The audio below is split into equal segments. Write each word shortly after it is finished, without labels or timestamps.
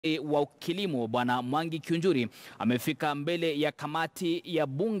wa kilimo Bwana Mwangi Kiunjuri amefika mbele ya kamati ya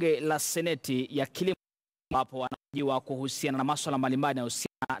bunge la seneti ya kilimo ambapo wanahojiwa kuhusiana na maswala mbalimbali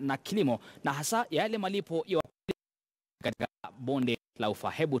yanayohusiana na kilimo na hasa yale malipo ya wakulima katika bonde la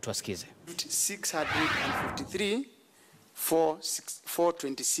Ufa. Hebu tuwasikize.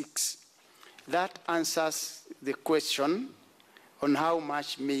 653,426. That answers the question on how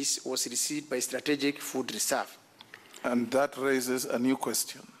much maize was received by Strategic Food Reserve. And that raises a new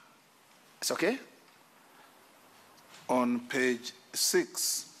question. It's okay? On page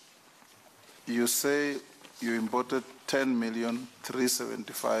 6, you say you imported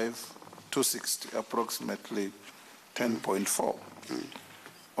 10,375,260, approximately 10.4.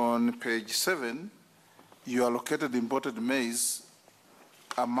 On page 7, you allocated imported maize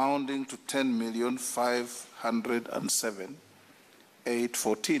amounting to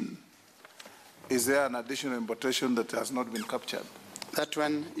 10,507,814. Is there an additional importation that has not been captured? That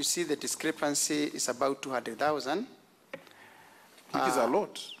one, you see the discrepancy is about 200,000. It is a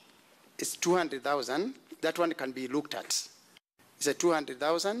lot. It's 200,000. That one can be looked at. It's a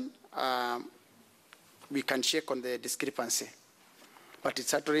 200,000. We can check on the discrepancy. But it's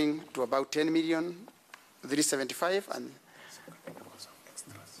settling to about 10,375,000 and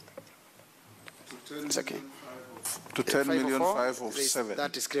it's okay. To 10,507,000.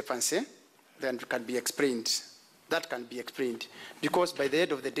 That discrepancy then can be explained. That can be explained because by the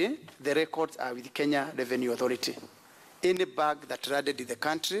end of the day, the records are with Kenya Revenue Authority. Any bag that landed in the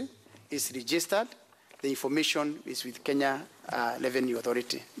country is registered. The information is with Kenya Revenue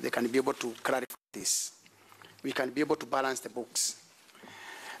Authority. They can be able to clarify this. We can be able to balance the books.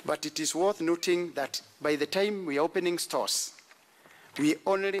 But it is worth noting that by the time we are opening stores, we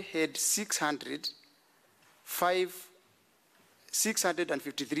only had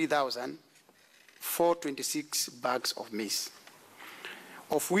 653,426 bags of maize,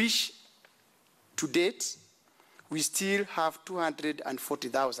 of which to date, we still have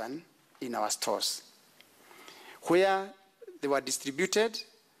 240,000 in our stores. Where they were distributed,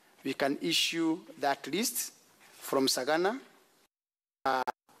 we can issue that list from Sagana,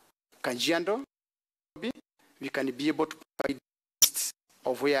 Kajiado. We can be able to provide a list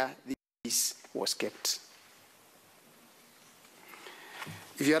of where this was kept.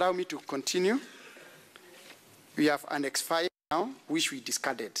 If you allow me to continue, we have an X5 now, which we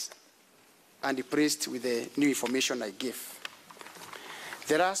discarded and replaced with the new information I gave.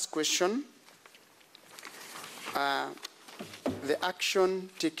 The last question, the action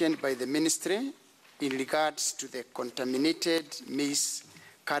taken by the ministry in regards to the contaminated maize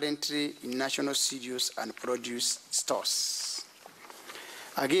currently in national cereals and produce stores.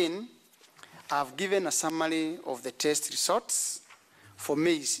 Again, I've given a summary of the test results for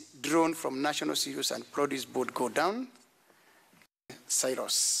maize drawn from National Cereals and Produce Board go down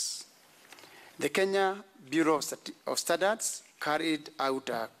silos. The Kenya Bureau of Standards carried out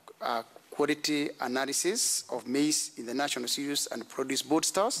a quality analysis of maize in the National Cereals and Produce Board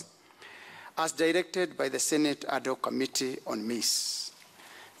stores as directed by the Senate Ad hoc Committee on Maize.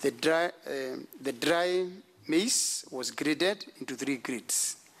 The dry maize was graded into 3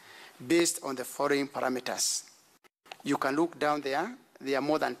 grades based on the following parameters. You can look down there. There are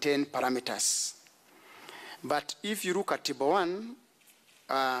more than 10 parameters. But if you look at table 1,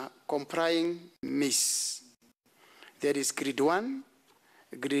 comprising maize, there is grade 1,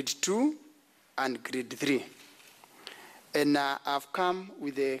 grade 2, and grade 3. And I've come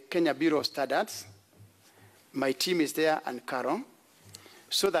with the Kenya Bureau of Standards. My team is there and Carol,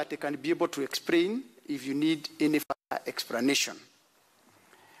 so that they can be able to explain if you need any further explanation.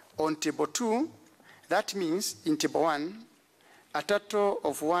 On table 2, that means in table 1, a total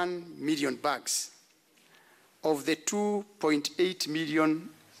of 1 million bags of the 2.8 million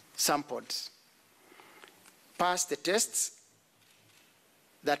sampled passed the tests.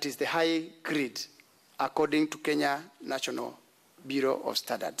 That is the high grade according to Kenya National Bureau of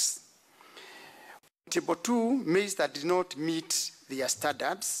Standards. Table 2, maize that did not meet their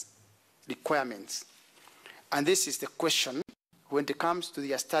standards requirements. And this is the question when it comes to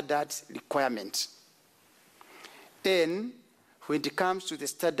their standards requirement. And when it comes to the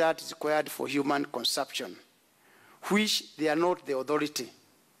standards required for human consumption, which they are not the authority.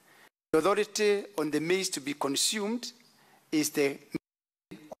 The authority on the maize to be consumed is the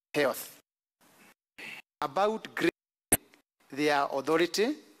Ministry of Health. About grade, they are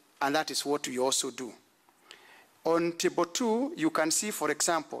authority, and that is what we also do. On table 2, you can see, for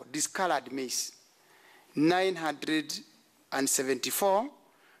example, discolored maize,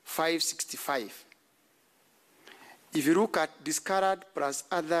 974,565. If you look at discolored plus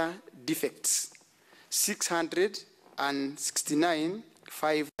other defects, 669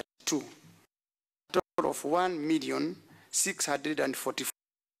 532, a total of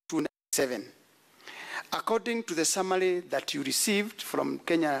 1,644,297. According to the summary that you received from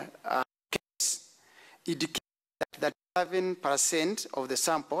Kenya, it indicates that 7% of the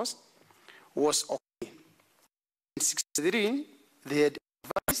samples was okay. In 63, they had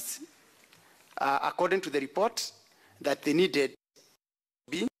advised, according to the report, that they needed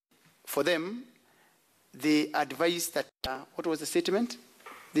B. For them, they advised that, what was the statement?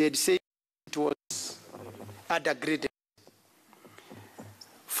 They had said it was undergraded.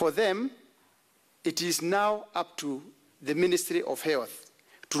 For them, it is now up to the Ministry of Health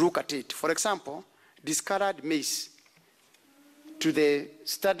to look at it. For example, discarded maize to the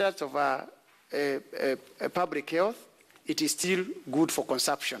standards of public health, it is still good for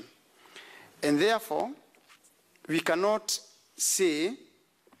consumption. And therefore, we cannot say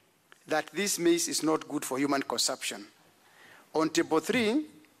that this maize is not good for human consumption. On table 3,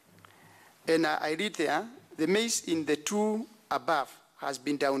 and I read there, the maize in the 2 above has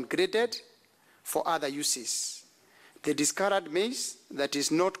been downgraded for other uses. The discarded maize that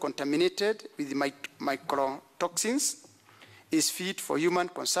is not contaminated with mycotoxins is fit for human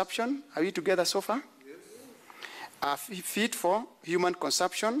consumption. Are we together so far? Yes. Fit for human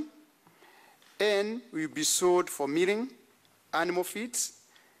consumption and will be sold for milling, animal feeds,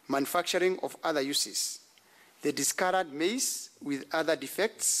 manufacturing of other uses. The discarded maize with other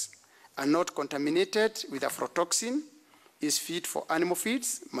defects are not contaminated with aflatoxin, is fit for animal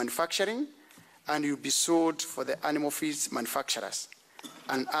feeds, manufacturing, and will be sold for the animal feeds manufacturers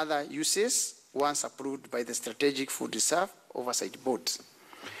and other uses once approved by the Strategic Food Reserve Oversight Board.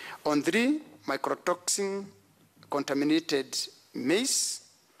 On 3, mycotoxin contaminated maize,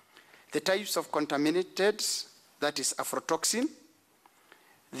 the types of contaminated, that is aflatoxin,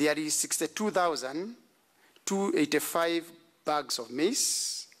 there is 62,285 bags of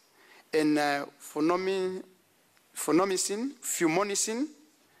maize, and fumonicin,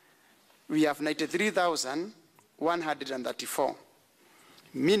 we have 93,134,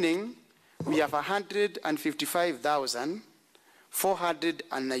 meaning we have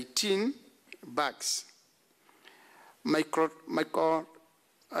 155,419 bags.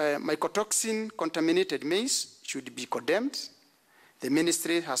 Mycotoxin contaminated maize should be condemned. The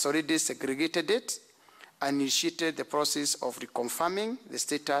ministry has already segregated it and initiated the process of reconfirming the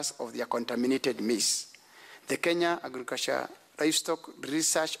status of their contaminated maize. The Kenya Agriculture Livestock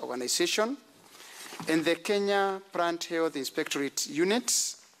Research Organization and the Kenya Plant Health Inspectorate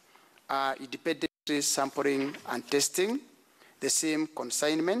units are independently sampling and testing the same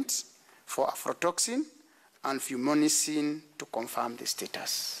consignment for aflatoxin and fumonicin to confirm the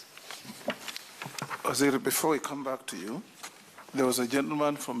status. Waziri, before we come back to you, there was a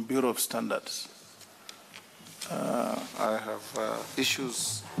gentleman from Bureau of Standards. I have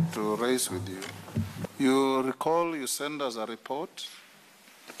issues to raise with you. You recall you sent us a report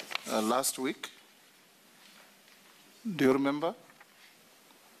last week. Do you remember?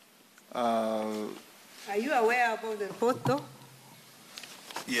 Are you aware about the report, though?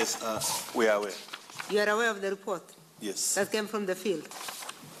 Yes, we are aware. You are aware of the report? Yes. That came from the field?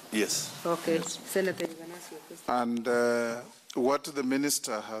 Yes. Okay. Yes. Senator, you can ask your question. And what the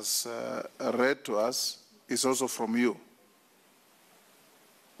minister has read to us is also from you.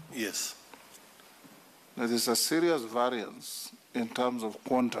 Yes. There is a serious variance in terms of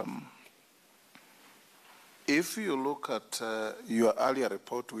quantum. If you look at your earlier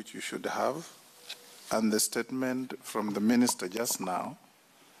report, which you should have, and the statement from the minister just now,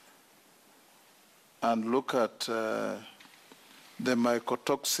 and look at the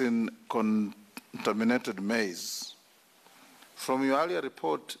mycotoxin contaminated maize, from your earlier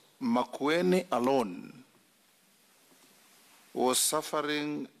report, Makueni alone was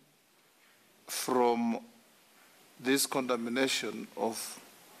suffering from this contamination of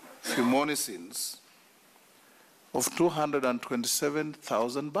fumonicins of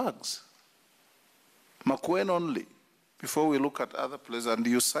 227,000 bags. Makueni only, before we look at other places, and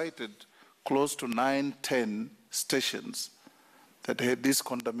you cited close to 9-10 stations that had these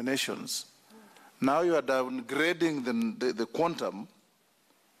contaminations. Now you are downgrading the quantum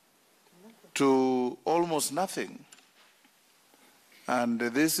to almost nothing. And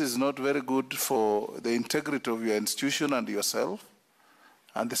this is not very good for the integrity of your institution and yourself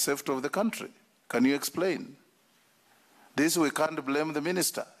and the safety of the country. Can you explain? This we can't blame the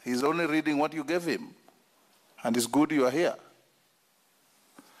minister. He's only reading what you gave him. And it's good you are here.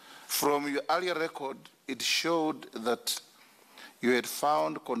 From your earlier record, it showed that you had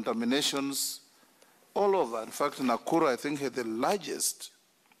found contaminations all over. In fact, Nakuru, I think, had the largest,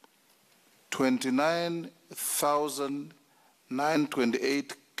 29,000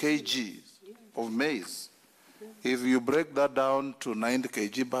 928 kg of maize. If you break that down to 90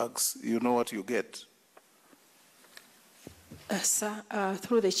 kg bags, you know what you get. Sir,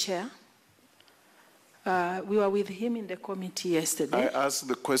 through the chair, we were with him in the committee yesterday. I asked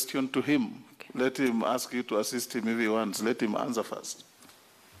the question to him. Okay. Let him ask you to assist him if he wants. Let him answer first.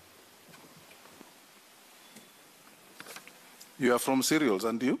 You are from cereals,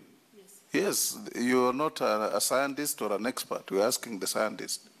 and you? Yes. Yes, you are not a scientist or an expert. We're asking the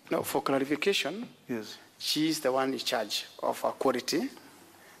scientist. No, for clarification, Yes. she's the one in charge of our quality,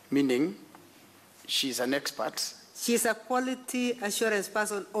 meaning she's an expert. She's a quality assurance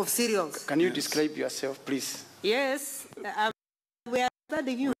person of cereals. Can you describe yourself, please? Yes, we are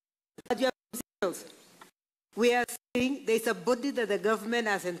studying you, but you are from cereals. We are saying there's a body that the government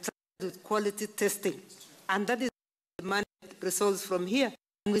has entrusted with quality testing, and that is the money results from here.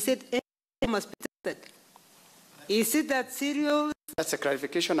 And we said everything must be tested. Is it that cereals? That's a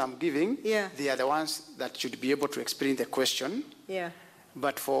clarification I'm giving. Yeah. They are the ones that should be able to explain the question. Yeah.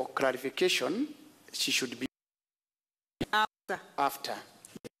 But for clarification, she should be after.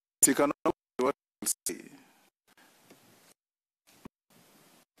 She cannot know what you say.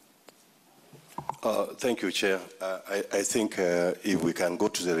 Thank you, Chair. I think if we can go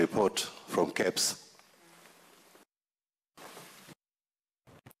to the report from KEPS,